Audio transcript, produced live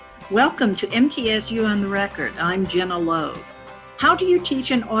Welcome to MTSU on the Record. I'm Jenna Lowe. How do you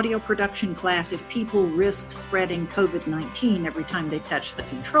teach an audio production class if people risk spreading COVID-19 every time they touch the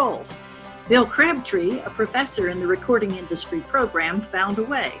controls? Bill Crabtree, a professor in the recording industry program, found a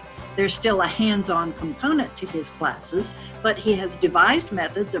way. There's still a hands-on component to his classes, but he has devised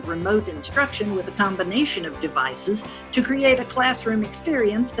methods of remote instruction with a combination of devices to create a classroom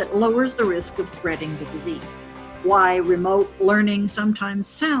experience that lowers the risk of spreading the disease. Why remote learning sometimes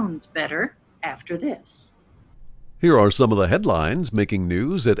sounds better after this. Here are some of the headlines making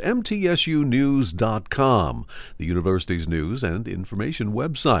news at mtsunews.com, the university's news and information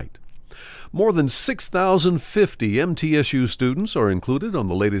website. More than 6,050 MTSU students are included on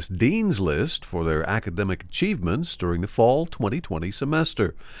the latest Dean's List for their academic achievements during the fall 2020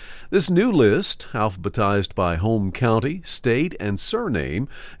 semester. This new list, alphabetized by home county, state, and surname,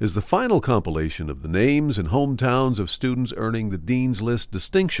 is the final compilation of the names and hometowns of students earning the Dean's List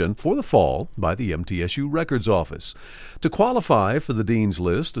distinction for the fall by the MTSU Records Office. To qualify for the Dean's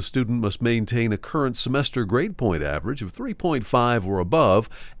List, a student must maintain a current semester grade point average of 3.5 or above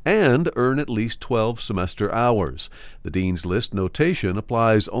and earn at least 12 semester hours. The Dean's List notation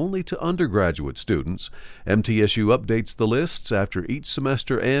applies only to undergraduate students. MTSU updates the lists after each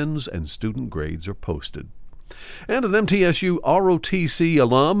semester ends and student grades are posted. And an MTSU ROTC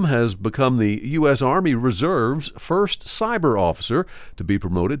alum has become the U.S. Army Reserve's first cyber officer to be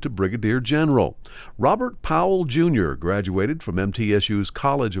promoted to Brigadier General. Robert Powell, Jr. graduated from MTSU's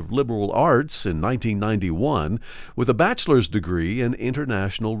College of Liberal Arts in 1991 with a bachelor's degree in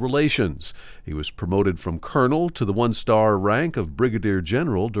international relations. He was promoted from colonel to the one-star rank of Brigadier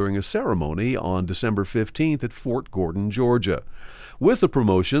General during a ceremony on December 15th at Fort Gordon, Georgia. With the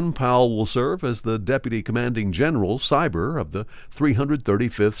promotion, Powell will serve as the Deputy Commanding General, Cyber, of the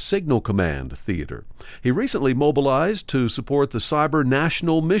 335th Signal Command Theater. He recently mobilized to support the Cyber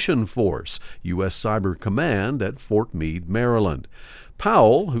National Mission Force, U.S. Cyber Command, at Fort Meade, Maryland.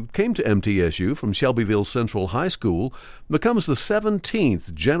 Powell, who came to MTSU from Shelbyville Central High School, becomes the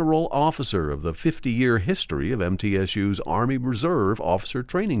 17th General Officer of the 50-year history of MTSU's Army Reserve Officer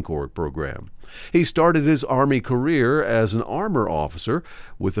Training Corps program. He started his Army career as an armor officer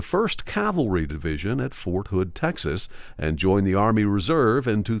with the 1st Cavalry Division at Fort Hood, Texas, and joined the Army Reserve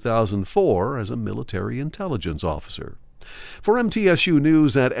in 2004 as a military intelligence officer. For MTSU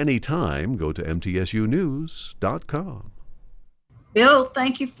News at any time, go to mtsunews.com. Bill,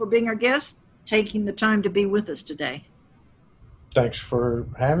 thank you for being our guest, taking the time to be with us today. Thanks for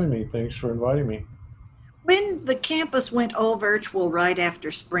having me. Thanks for inviting me. When the campus went all virtual right after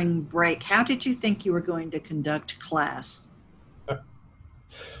spring break, how did you think you were going to conduct class?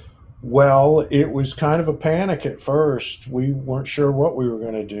 Well, it was kind of a panic at first. We weren't sure what we were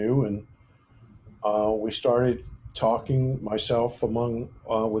going to do, and we started talking, myself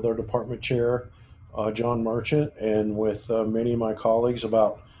with our department chair, John Merchant, and with many of my colleagues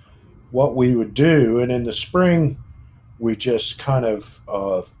about what we would do. And in the spring, we just kind of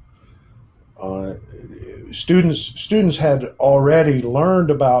students had already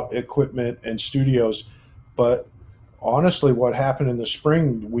learned about equipment and studios, but honestly, what happened in the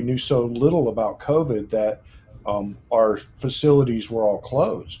spring, we knew so little about COVID that our facilities were all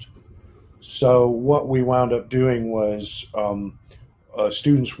closed. So what we wound up doing was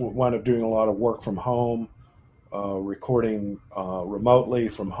students wound up doing a lot of work from home, recording remotely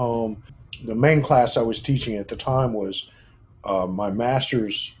from home. The main class I was teaching at the time was my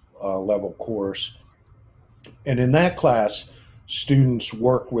master's level course. And in that class, students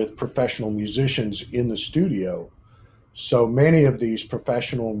work with professional musicians in the studio. So many of these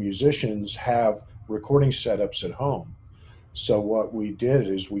professional musicians have recording setups at home. So what we did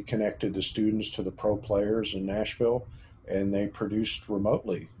is we connected the students to the pro players in Nashville, and they produced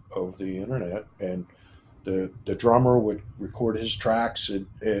remotely over the internet. And the drummer would record his tracks at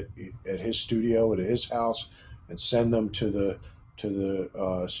his studio, at his house, and send them to the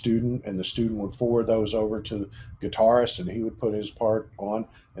student, and the student would forward those over to the guitarist, and he would put his part on,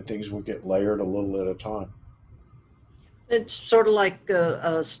 and things would get layered a little at a time. It's sort of like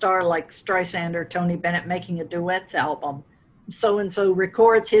a star like Streisand or Tony Bennett making a duets album. So-and-so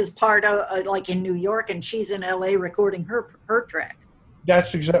records his part like in New York, and she's in LA recording her track.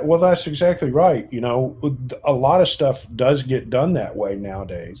 That's exactly right. You know, a lot of stuff does get done that way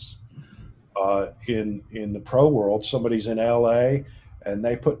nowadays. In the pro world, somebody's in LA and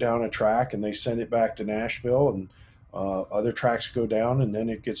they put down a track and they send it back to Nashville, and other tracks go down, and then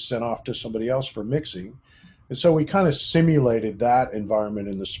it gets sent off to somebody else for mixing. And so we kind of simulated that environment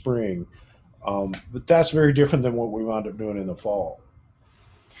in the spring. But that's very different than what we wound up doing in the fall.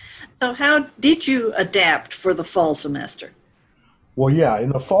 So how did you adapt for the fall semester? Well, yeah, in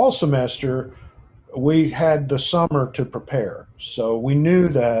the fall semester, we had the summer to prepare. So we knew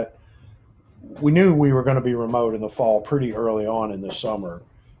we were going to be remote in the fall pretty early on in the summer.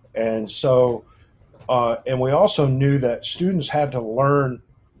 And so, and we also knew that students had to learn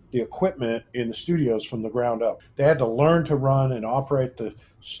the equipment in the studios from the ground up. They had to learn to run and operate the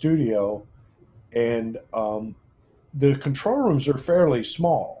studio, and the control rooms are fairly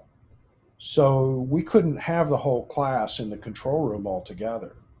small. So we couldn't have the whole class in the control room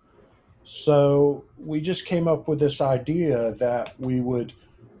altogether. So we just came up with this idea that we would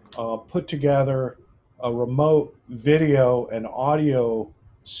put together a remote video and audio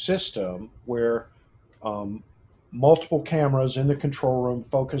system where multiple cameras in the control room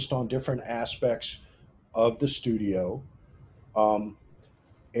focused on different aspects of the studio,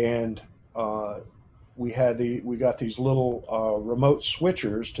 and we got these little remote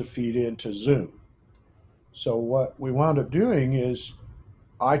switchers to feed into Zoom. So what we wound up doing is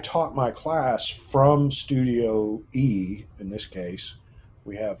I taught my class from Studio E. In this case,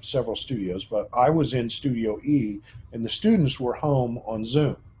 we have several studios, but I was in Studio E, and the students were home on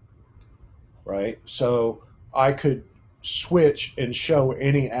Zoom, right? So I could switch and show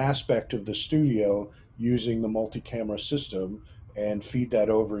any aspect of the studio using the multi-camera system and feed that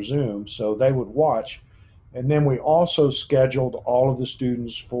over Zoom so they would watch. And then we also scheduled all of the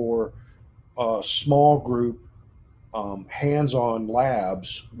students for a small group hands-on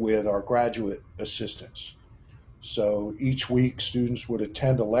labs with our graduate assistants. So each week students would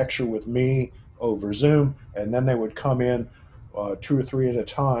attend a lecture with me over Zoom, and then they would come in 2 or 3 at a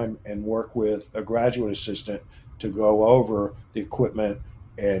time and work with a graduate assistant to go over the equipment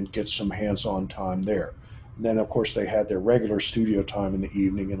and get some hands-on time there. And then, of course, they had their regular studio time in the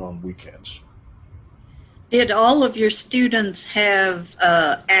evening and on weekends. Did all of your students have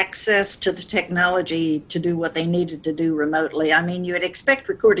access to the technology to do what they needed to do remotely? I mean, you would expect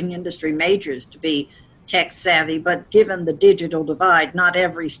recording industry majors to be tech savvy, but given the digital divide, not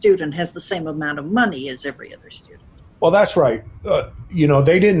every student has the same amount of money as every other student. Well, that's right.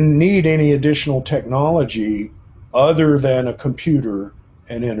 They didn't need any additional technology other than a computer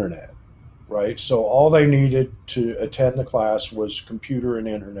and internet, right? So all they needed to attend the class was computer and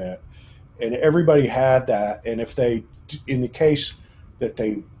internet, and everybody had that. And if they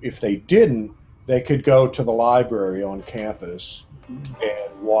didn't, they could go to the library on campus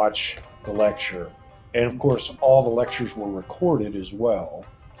and watch the lecture. And of course, all the lectures were recorded as well,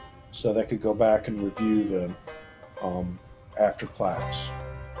 so they could go back and review them after class.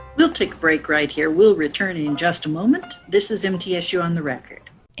 We'll take a break right here. We'll return in just a moment. This is MTSU on the Record.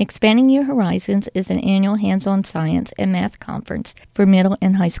 Expanding Your Horizons is an annual hands-on science and math conference for middle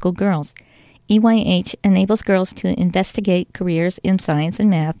and high school girls. EYH enables girls to investigate careers in science and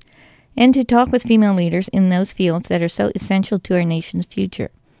math and to talk with female leaders in those fields that are so essential to our nation's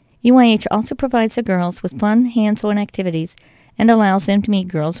future. EYH also provides the girls with fun, hands-on activities and allows them to meet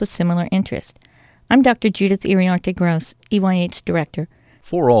girls with similar interests. I'm Dr. Judith Iriarte-Gross, EYH Director.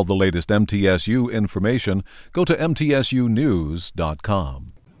 For all the latest MTSU information, go to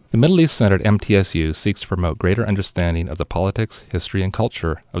mtsunews.com. The Middle East Center at MTSU seeks to promote greater understanding of the politics, history, and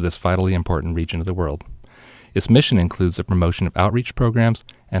culture of this vitally important region of the world. Its mission includes the promotion of outreach programs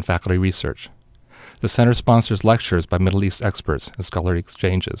and faculty research. The center sponsors lectures by Middle East experts and scholarly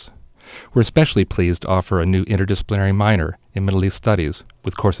exchanges. We're especially pleased to offer a new interdisciplinary minor in Middle East Studies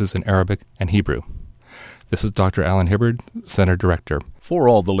with courses in Arabic and Hebrew. This is Dr. Alan Hibbard, Center Director. For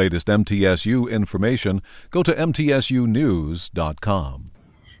all the latest MTSU information, go to mtsunews.com.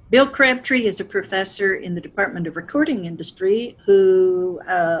 Bill Crabtree is a professor in the Department of Recording Industry who,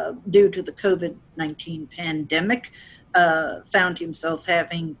 due to the COVID-19 pandemic, found himself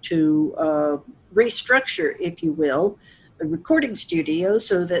having to restructure, if you will, a recording studio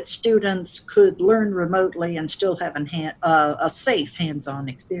so that students could learn remotely and still have a safe hands-on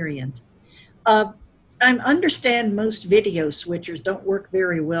experience. I understand most video switchers don't work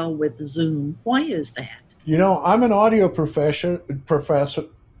very well with Zoom. Why is that? I'm an audio professor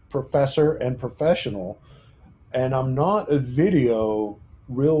and professional, and I'm not a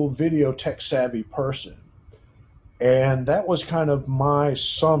real video tech savvy person. And that was kind of my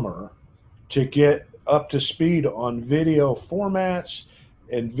summer to get up to speed on video formats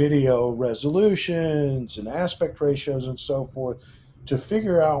and video resolutions and aspect ratios and so forth, to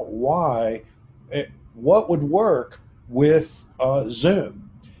figure out what would work with Zoom.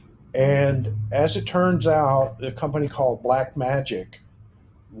 And as it turns out, a company called Blackmagic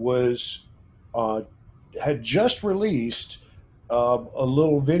had just released a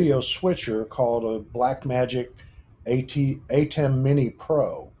little video switcher called a Blackmagic ATEM Mini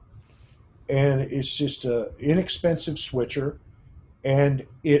Pro. And it's just an inexpensive switcher. and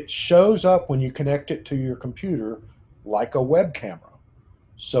it shows up when you connect it to your computer like a web camera.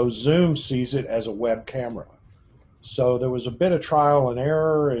 So Zoom sees it as a web camera. So there was a bit of trial and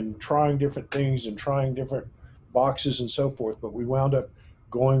error and trying different things and trying different boxes and so forth, but we wound up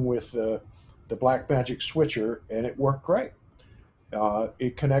going with the Blackmagic switcher, and it worked great.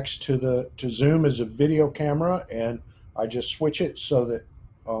 It connects to Zoom as a video camera, and I just switch it so that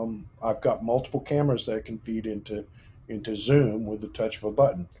I've got multiple cameras that I can feed into Zoom with the touch of a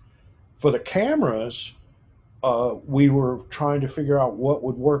button. For the cameras, we were trying to figure out what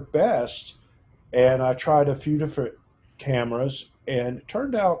would work best, and I tried a few different cameras, and it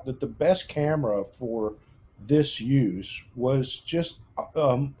turned out that the best camera for this use was just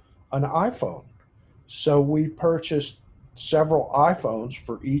an iPhone. So we purchased several iPhones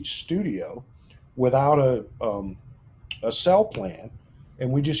for each studio without a cell plan,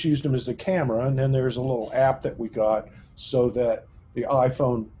 and we just used them as the camera. And then there's a little app that we got so that the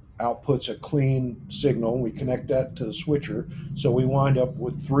iPhone outputs a clean signal. We connect that to the switcher, so we wind up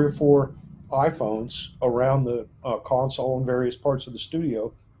with 3 or 4 iPhones around the console in various parts of the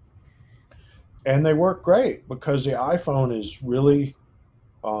studio, and they work great because the iPhone is really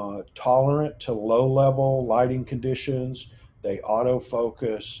tolerant to low-level lighting conditions. They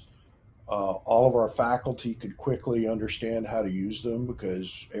autofocus. All of our faculty could quickly understand how to use them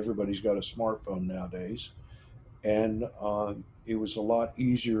because everybody's got a smartphone nowadays. And it was a lot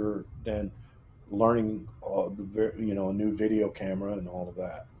easier than learning a new video camera and all of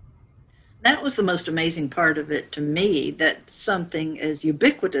that. That was the most amazing part of it to me, that something as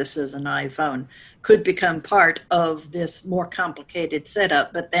ubiquitous as an iPhone could become part of this more complicated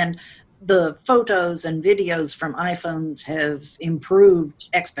setup. But then the photos and videos from iPhones have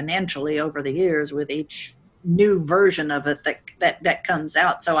improved exponentially over the years with each new version of it that comes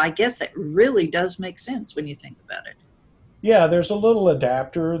out. So I guess it really does make sense when you think about it. Yeah, there's a little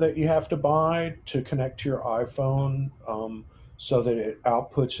adapter that you have to buy to connect to your iPhone so that it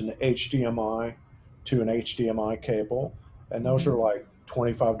outputs an HDMI to an HDMI cable. And those are like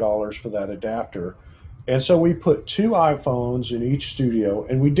 $25 for that adapter. And so we put 2 iPhones in each studio.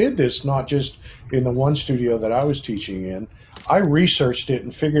 And we did this not just in the one studio that I was teaching in. I researched it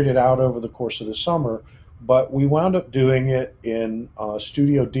and figured it out over the course of the summer. But we wound up doing it in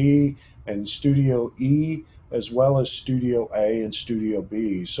Studio D and Studio E, as well as Studio A and Studio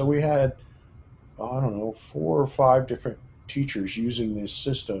B. So we had, 4 or 5 different teachers using this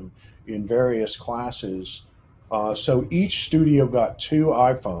system in various classes. So each studio got 2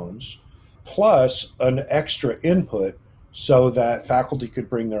 iPhones plus an extra input so that faculty could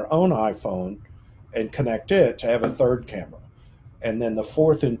bring their own iPhone and connect it to have a third camera. And then the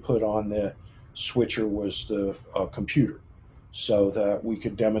 4th input on the switcher was the computer, so that we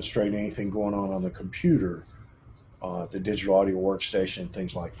could demonstrate anything going on the computer, the digital audio workstation,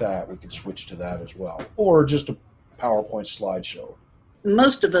 things like that. We could switch to that as well, or just a PowerPoint slideshow.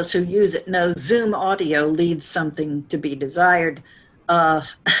 Most of us who use it know Zoom audio leaves something to be desired.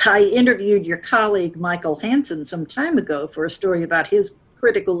 I interviewed your colleague Michael Hansen some time ago for a story about his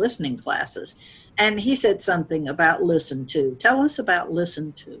critical listening classes, and he said something about Listen To. Tell us about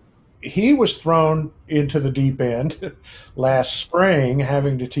Listen To. He was thrown into the deep end last spring,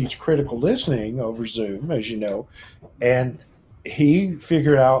 having to teach critical listening over Zoom, as you know, and he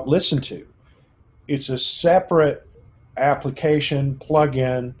figured out Listen To. It's a separate application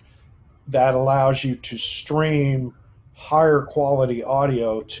plugin that allows you to stream higher quality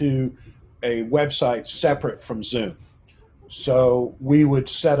audio to a website separate from Zoom. So we would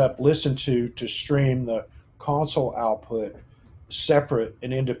set up Listen To stream the console output separate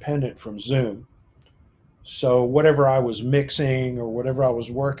and independent from Zoom. So whatever I was mixing or whatever I was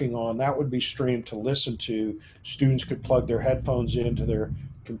working on, that would be streamed to Listen To. Students could plug their headphones into their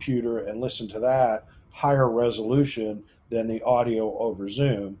computer and listen to that, higher resolution than the audio over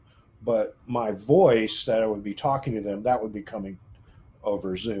Zoom. But my voice that I would be talking to them, that would be coming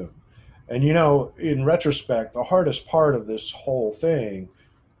over Zoom. And in retrospect, the hardest part of this whole thing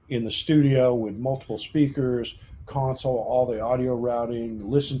in the studio with multiple speakers, console, all the audio routing,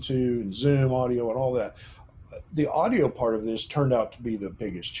 Listen To and Zoom audio and all that, the audio part of this turned out to be the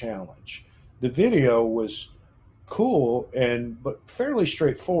biggest challenge. The video was cool but fairly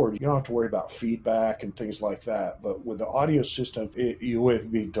straightforward. You don't have to worry about feedback and things like that. But with the audio system, you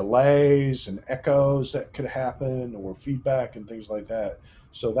would be delays and echoes that could happen, or feedback and things like that.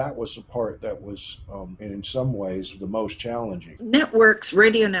 So that was the part that was, in some ways, the most challenging. Networks,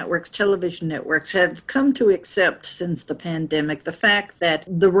 radio networks, television networks have come to accept since the pandemic the fact that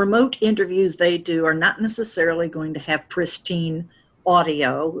the remote interviews they do are not necessarily going to have pristine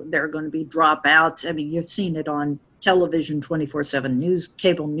audio. There are going to be dropouts. I mean, you've seen it on television 24/7 news,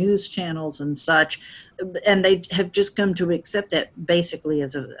 cable news channels and such, and they have just come to accept that basically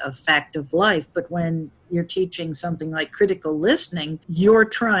as a fact of life. But when you're teaching something like critical listening, you're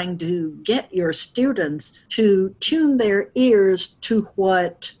trying to get your students to tune their ears to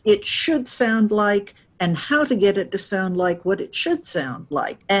what it should sound like and how to get it to sound like what it should sound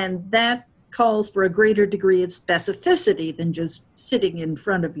like. And that calls for a greater degree of specificity than just sitting in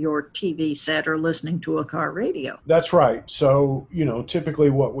front of your TV set or listening to a car radio. That's right. So, typically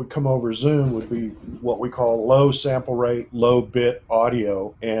what would come over Zoom would be what we call low sample rate, low bit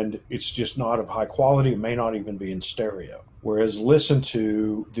audio, and it's just not of high quality. It may not even be in stereo. Whereas Listen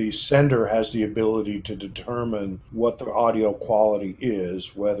To, the sender has the ability to determine what the audio quality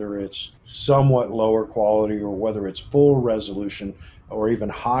is, whether it's somewhat lower quality or whether it's full resolution or even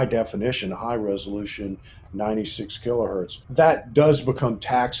high definition, high resolution, 96 kilohertz. That does become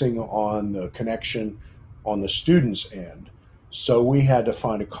taxing on the connection on the student's end. So we had to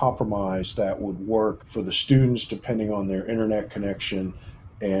find a compromise that would work for the students depending on their internet connection.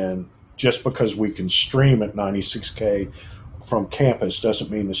 And just because we can stream at 96K from campus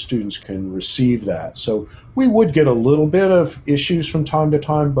doesn't mean the students can receive that. So we would get a little bit of issues from time to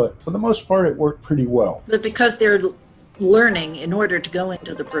time, but for the most part, it worked pretty well. But because they're learning in order to go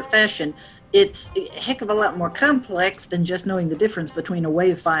into the profession, it's a heck of a lot more complex than just knowing the difference between a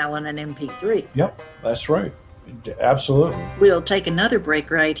WAV file and an MP3. Yep, that's right. Absolutely. We'll take another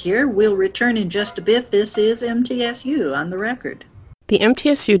break right here. We'll return in just a bit. This is MTSU on the Record. The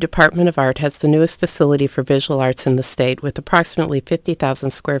MTSU Department of Art has the newest facility for visual arts in the state with approximately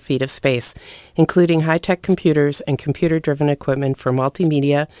 50,000 square feet of space, including high-tech computers and computer-driven equipment for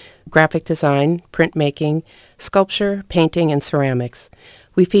multimedia, graphic design, printmaking, sculpture, painting, and ceramics.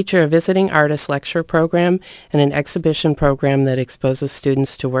 We feature a visiting artist lecture program and an exhibition program that exposes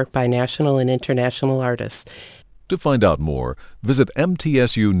students to work by national and international artists. To find out more, visit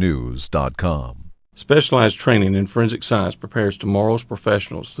mtsunews.com. Specialized training in forensic science prepares tomorrow's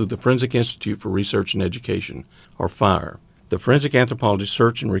professionals through the Forensic Institute for Research and Education, or FIRE. The Forensic Anthropology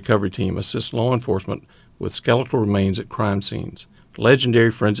Search and Recovery Team assists law enforcement with skeletal remains at crime scenes.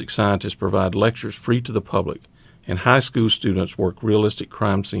 Legendary forensic scientists provide lectures free to the public, and high school students work realistic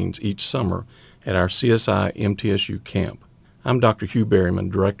crime scenes each summer at our CSI MTSU camp. I'm Dr. Hugh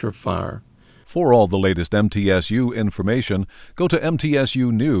Berryman, Director of FIRE. For all the latest MTSU information, go to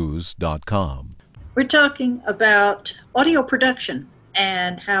mtsunews.com. We're talking about audio production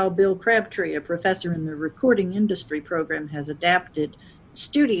and how Bill Crabtree, a professor in the recording industry program, has adapted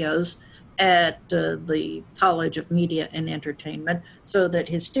studios at the College of Media and Entertainment so that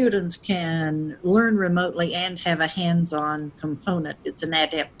his students can learn remotely and have a hands-on component. It's an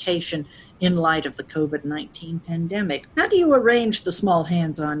adaptation in light of the COVID-19 pandemic. How do you arrange the small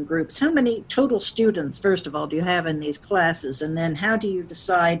hands-on groups? How many total students, first of all, do you have in these classes? And then how do you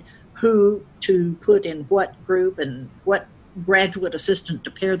decide who to put in what group and what graduate assistant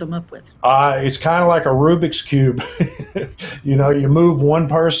to pair them up with? It's kind of like a Rubik's Cube. You move one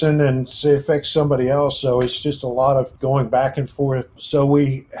person and it affects somebody else. So it's just a lot of going back and forth. So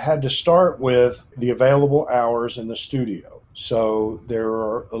we had to start with the available hours in the studio. So there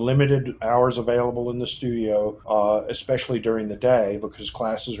are limited hours available in the studio, especially during the day because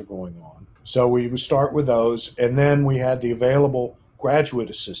classes are going on. So we would start with those. And then we had the available graduate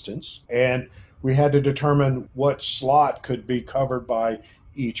assistants, and we had to determine what slot could be covered by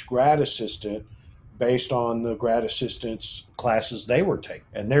each grad assistant based on the grad assistants' classes they were taking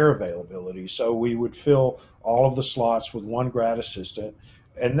and their availability. So we would fill all of the slots with one grad assistant.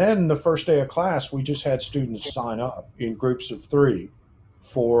 And then the first day of class, we just had students sign up in groups of 3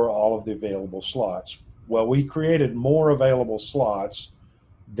 for all of the available slots. Well, we created more available slots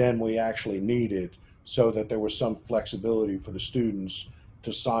than we actually needed, so that there was some flexibility for the students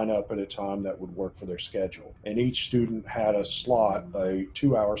to sign up at a time that would work for their schedule. And each student had a slot, a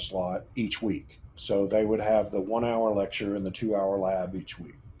 2-hour slot each week. So they would have the 1-hour lecture and the 2-hour lab each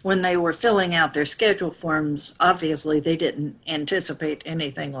week. When they were filling out their schedule forms, obviously they didn't anticipate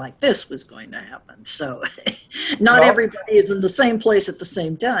anything like this was going to happen. So not everybody is in the same place at the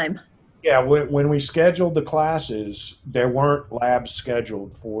same time. Yeah, when we scheduled the classes, there weren't labs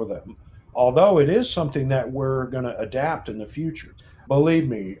scheduled for them. Although it is something that we're going to adapt in the future. Believe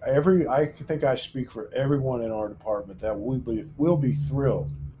me, I think I speak for everyone in our department that we'll be thrilled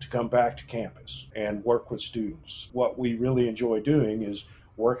to come back to campus and work with students. What we really enjoy doing is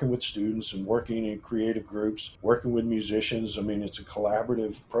working with students and working in creative groups, working with musicians. I mean, it's a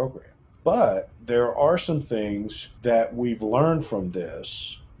collaborative program. But there are some things that we've learned from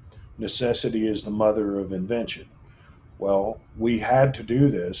this. Necessity is the mother of invention. Well, we had to do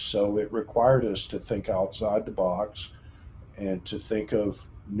this, so it required us to think outside the box and to think of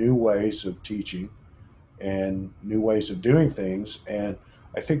new ways of teaching and new ways of doing things. And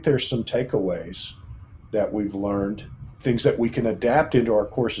I think there's some takeaways that we've learned, things that we can adapt into our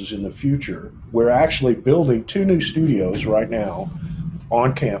courses in the future. We're actually building 2 new studios right now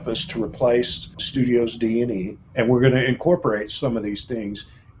on campus to replace Studios D and E, and we're going to incorporate some of these things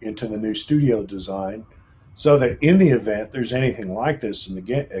into the new studio design so that in the event there's anything like this, and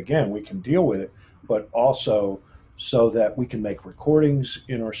again, we can deal with it, but also so that we can make recordings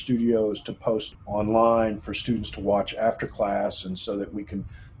in our studios to post online for students to watch after class, and so that we can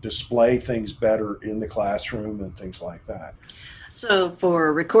display things better in the classroom and things like that. So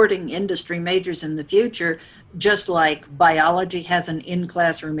for recording industry majors in the future, just like biology has an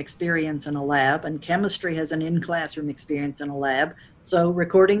in-classroom experience in a lab and chemistry has an in-classroom experience in a lab, so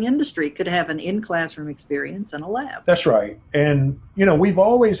recording industry could have an in-classroom experience in a lab. That's right. And, we've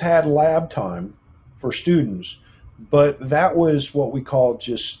always had lab time for students, but that was what we call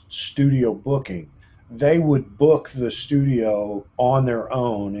just studio booking. They would book the studio on their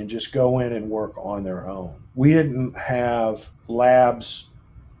own and just go in and work on their own. We didn't have labs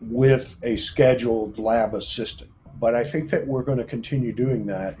with a scheduled lab assistant, but I think that we're going to continue doing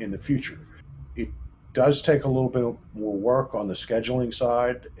that in the future. It does take a little bit more work on the scheduling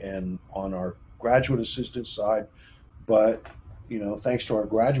side and on our graduate assistant side, but thanks to our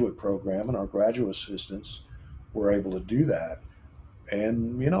graduate program and our graduate assistants, we're able to do that.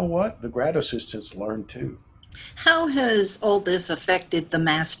 And you know what? The grad assistants learn too. How has all this affected the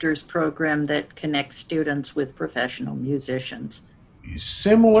master's program that connects students with professional musicians?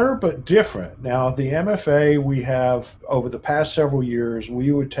 Similar but different. Now, the MFA, we have, over the past several years,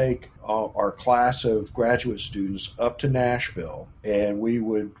 we would take our class of graduate students up to Nashville, and we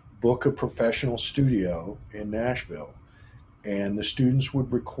would book a professional studio in Nashville, and the students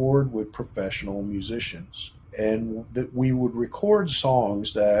would record with professional musicians. And that we would record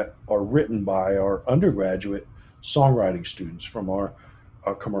songs that are written by our undergraduate songwriting students from our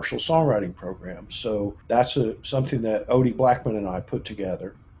commercial songwriting program. So that's something that Odie Blackman and I put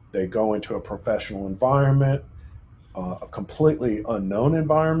together. They go into a professional environment, a completely unknown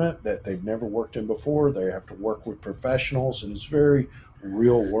environment that they've never worked in before. They have to work with professionals, and it's very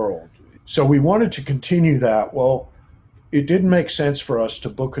real world. So we wanted to continue that. Well, it didn't make sense for us to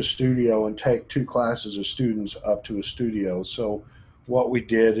book a studio and take 2 classes of students up to a studio. So what we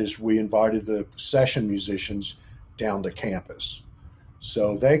did is we invited the session musicians down to campus.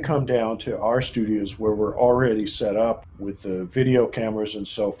 So they come down to our studios where we're already set up with the video cameras and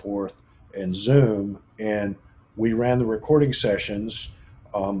so forth and Zoom, and we ran the recording sessions.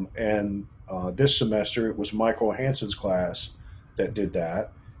 This semester it was Michael Hansen's class that did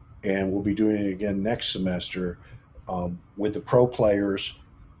that, and we'll be doing it again next semester. With the pro players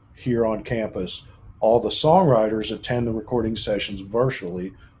here on campus. All the songwriters attend the recording sessions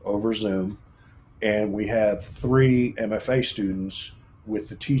virtually over Zoom, and we have 3 MFA students with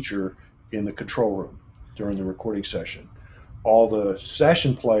the teacher in the control room during the recording session. All the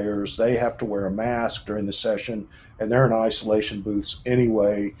session players, they have to wear a mask during the session, and they're in isolation booths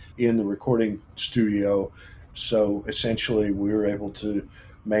anyway in the recording studio. So essentially we were able to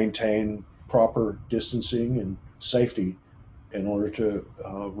maintain proper distancing and safety in order to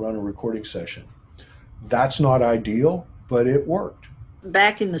run a recording session. That's not ideal, but it worked.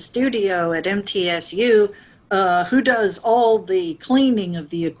 Back in the studio at MTSU, who does all the cleaning of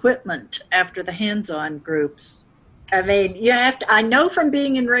the equipment after the hands-on groups? I mean, I know from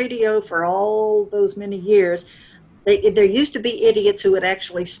being in radio for all those many years, there used to be idiots who would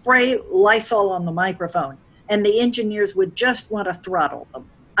actually spray Lysol on the microphone, and the engineers would just want to throttle them.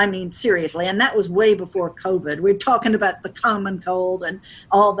 I mean, seriously, and that was way before COVID. We're talking about the common cold and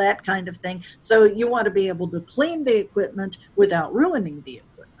all that kind of thing. So you want to be able to clean the equipment without ruining the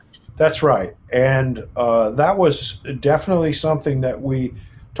equipment. That's right. And that was definitely something that we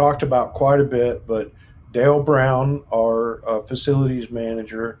talked about quite a bit. But Dale Brown, our facilities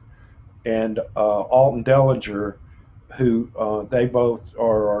manager, and Alton Dellinger, who they both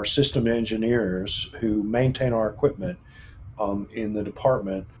are our system engineers who maintain our equipment, in the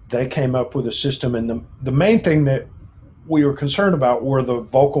department, they came up with a system, and the main thing that we were concerned about were the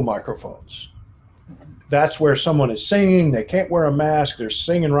vocal microphones. That's where someone is singing, they can't wear a mask, they're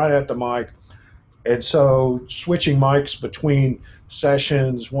singing right at the mic, and so switching mics between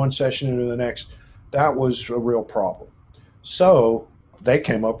sessions, one session into the next, that was a real problem. So they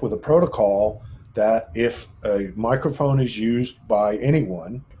came up with a protocol that if a microphone is used by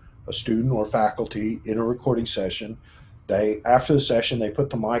anyone, a student or faculty in a recording session, after the session, they put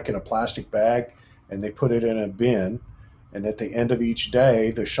the mic in a plastic bag and they put it in a bin, And at the end of each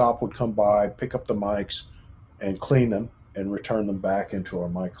day, the shop would come by, pick up the mics, and clean them and return them back into our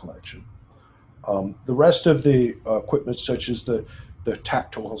mic collection. The rest of the equipment, such as the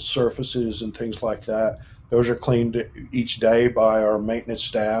tactile surfaces and things like that, those are cleaned each day by our maintenance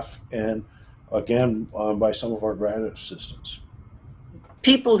staff and, again, by some of our grad assistants.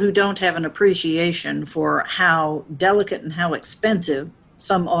 People who don't have an appreciation for how delicate and how expensive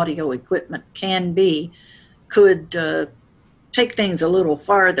some audio equipment can be could take things a little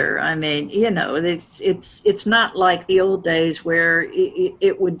farther. I mean, it's not like the old days where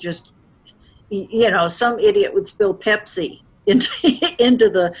it would just, some idiot would spill Pepsi into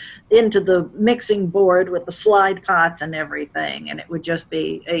the mixing board with the slide pots and everything, and it would just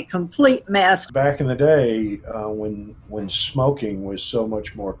be a complete mess. Back in the day, when smoking was so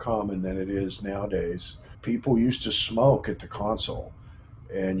much more common than it is nowadays, people used to smoke at the console.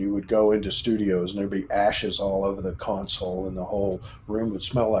 And you would go into studios and there'd be ashes all over the console and the whole room would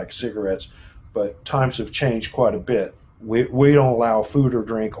smell like cigarettes. But times have changed quite a bit. We don't allow food or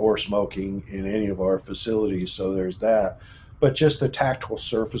drink or smoking in any of our facilities, so there's that. But just the tactile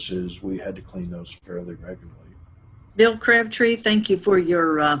surfaces, we had to clean those fairly regularly. Bill Crabtree, thank you for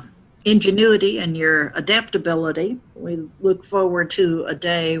your ingenuity and your adaptability. We look forward to a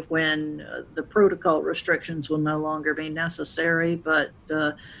day when the protocol restrictions will no longer be necessary, but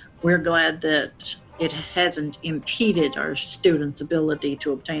we're glad that it hasn't impeded our students' ability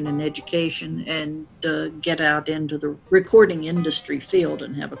to obtain an education and get out into the recording industry field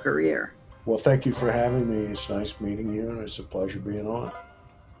and have a career. Well, thank you for having me. It's nice meeting you, and it's a pleasure being on.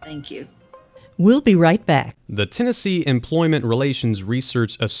 Thank you. We'll be right back. The Tennessee Employment Relations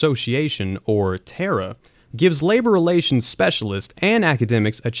Research Association, or TERRA, gives labor relations specialists and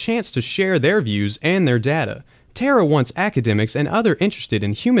academics a chance to share their views and their data. TERRA wants academics and others interested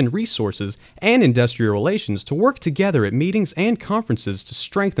in human resources and industrial relations to work together at meetings and conferences to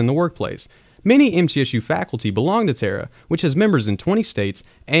strengthen the workplace. Many MTSU faculty belong to TERRA, which has members in 20 states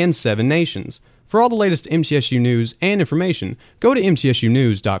and 7 nations. For all the latest MTSU news and information, go to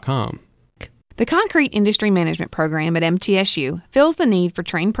mtsunews.com. The Concrete Industry Management Program at MTSU fills the need for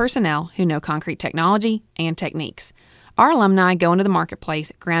trained personnel who know concrete technology and techniques. Our alumni go into the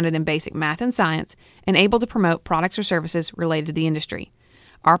marketplace grounded in basic math and science and able to promote products or services related to the industry.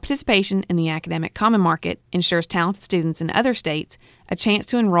 Our participation in the academic common market ensures talented students in other states a chance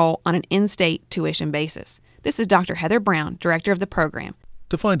to enroll on an in-state tuition basis. This is Dr. Heather Brown, Director of the program.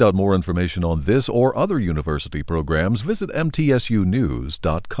 To find out more information on this or other university programs, visit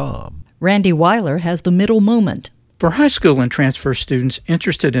mtsunews.com. Randy Weiler has the middle moment. For high school and transfer students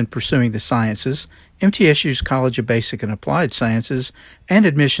interested in pursuing the sciences, MTSU's College of Basic and Applied Sciences and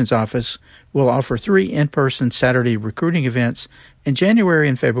Admissions Office will offer 3 in-person Saturday recruiting events in January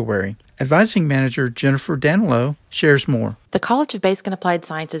and February. Advising Manager Jennifer Danilo shares more. The College of Basic and Applied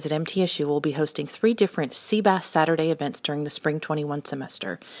Sciences at MTSU will be hosting 3 different CBAS Saturday events during the Spring 21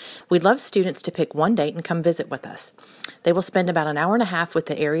 semester. We'd love students to pick one date and come visit with us. They will spend about an hour and a half with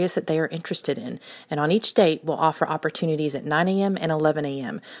the areas that they are interested in, and on each date we'll offer opportunities at 9 a.m. and 11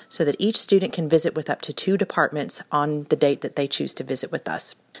 a.m. so that each student can visit with up to 2 departments on the date that they choose to visit with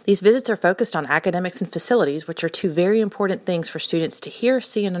us. These visits are focused on academics and facilities, which are 2 very important things for students to hear,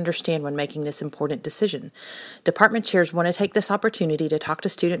 see, and understand when making this important decision. Department chairs want to take this opportunity to talk to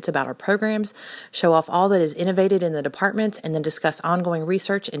students about our programs, show off all that is innovated in the departments, and then discuss ongoing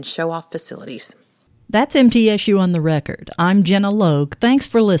research and show off facilities. That's MTSU on the Record. I'm Jenna Logue. Thanks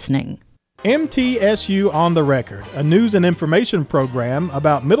for listening. MTSU on the Record, a news and information program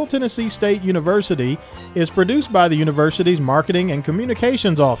about Middle Tennessee State University, is produced by the university's Marketing and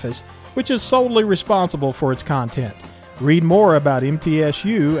Communications Office, which is solely responsible for its content. Read more about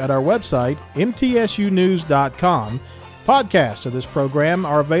MTSU at our website, mtsunews.com. Podcasts of this program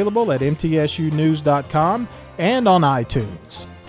are available at mtsunews.com and on iTunes.